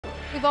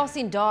We've all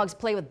seen dogs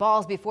play with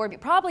balls before,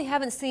 but probably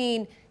haven't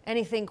seen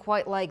anything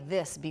quite like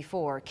this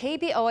before.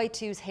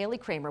 KBOI2's Haley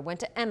Kramer went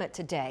to Emmett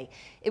today.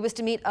 It was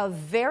to meet a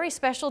very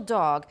special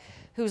dog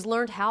who's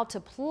learned how to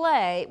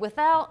play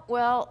without,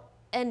 well,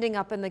 ending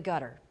up in the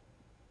gutter.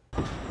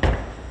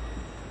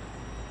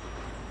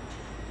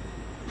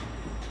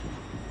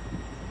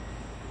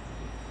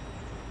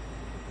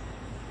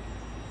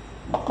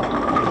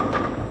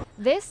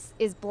 This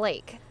is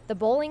Blake, the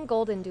bowling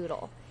golden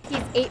doodle.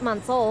 He's 8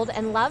 months old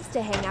and loves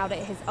to hang out at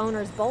his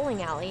owner's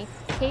bowling alley,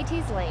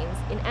 KT's Lanes,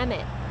 in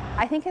Emmett.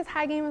 I think his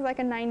high game is like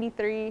a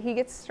 93. He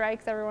gets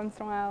strikes every once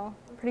in a while.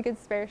 Pretty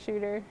good spare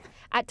shooter.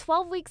 At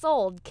 12 weeks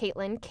old,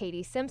 Caitlin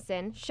Katie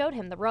Simpson showed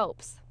him the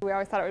ropes. We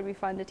always thought it would be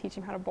fun to teach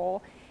him how to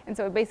bowl. And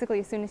so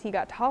basically as soon as he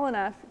got tall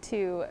enough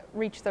to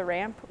reach the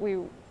ramp, we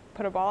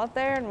put a ball up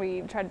there and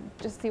we tried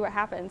to just see what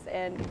happens,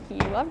 and he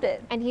loved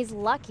it. And he's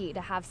lucky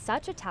to have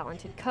such a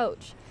talented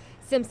coach.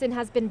 Simpson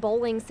has been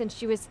bowling since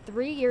she was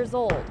 3 years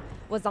old,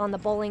 was on the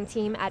bowling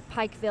team at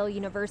Pikeville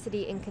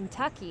University in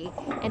Kentucky,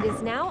 and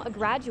is now a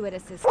graduate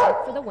assistant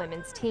for the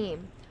women's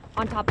team.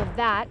 On top of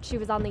that, she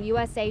was on the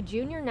USA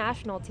Junior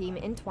National Team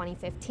in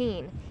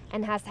 2015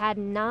 and has had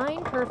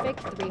 9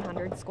 perfect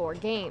 300 score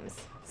games.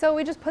 So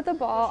we just put the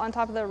ball on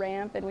top of the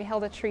ramp and we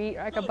held a treat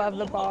like above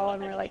the ball,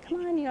 and we're like,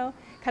 come on, you know,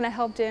 kind of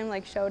helped him,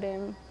 like showed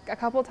him a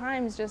couple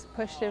times, just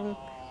pushed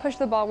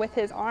the ball with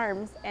his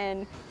arms,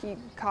 and he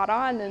caught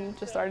on and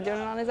just started doing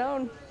it on his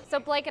own. So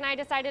Blake and I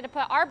decided to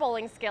put our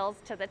bowling skills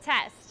to the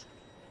test.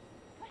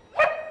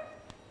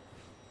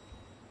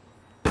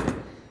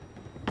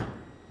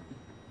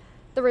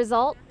 The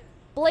result?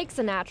 Blake's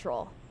a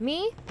natural.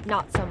 Me,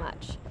 not so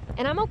much.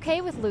 And I'm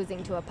okay with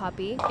losing to a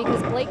puppy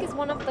because Blake is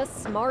one of the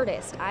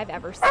smartest I've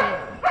ever seen.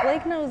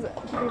 Blake knows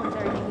pretty much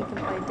everything. He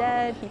can play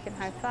dead, he can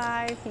high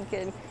five, he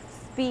can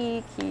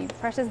speak, he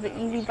presses the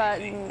easy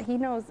button. He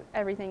knows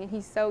everything, and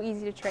he's so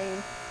easy to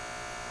train.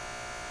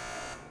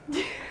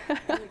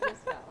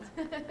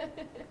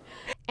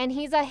 And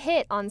he's a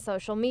hit on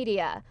social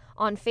media,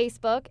 on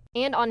Facebook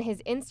and on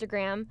his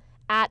Instagram,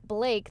 at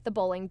Blake the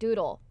Bowling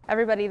Doodle.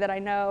 Everybody that I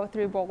know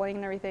through bowling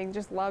and everything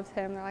just loves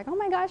him. They're like, oh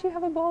my gosh, you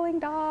have a bowling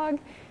dog.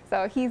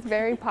 So he's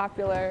very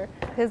popular.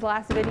 His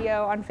last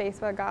video on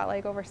Facebook got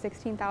like over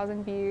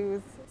 16,000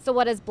 views. So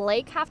what does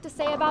Blake have to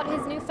say about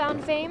his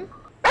newfound fame?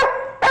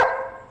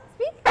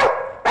 Speak.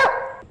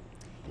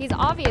 He's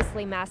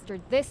obviously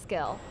mastered this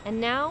skill,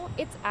 and now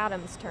it's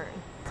Adam's turn.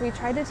 We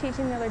tried to teach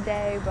him the other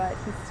day, but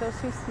he's still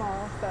too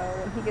small, so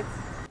when he gets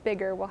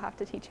bigger, we'll have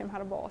to teach him how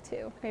to bowl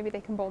too. Maybe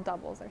they can bowl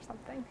doubles or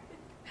something.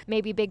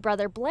 Maybe big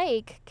brother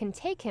Blake can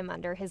take him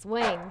under his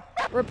wing.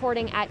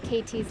 Reporting at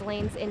KT's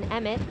Lanes in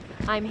Emmett,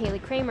 I'm Haley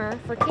Kramer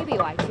for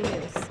KBOI2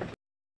 News.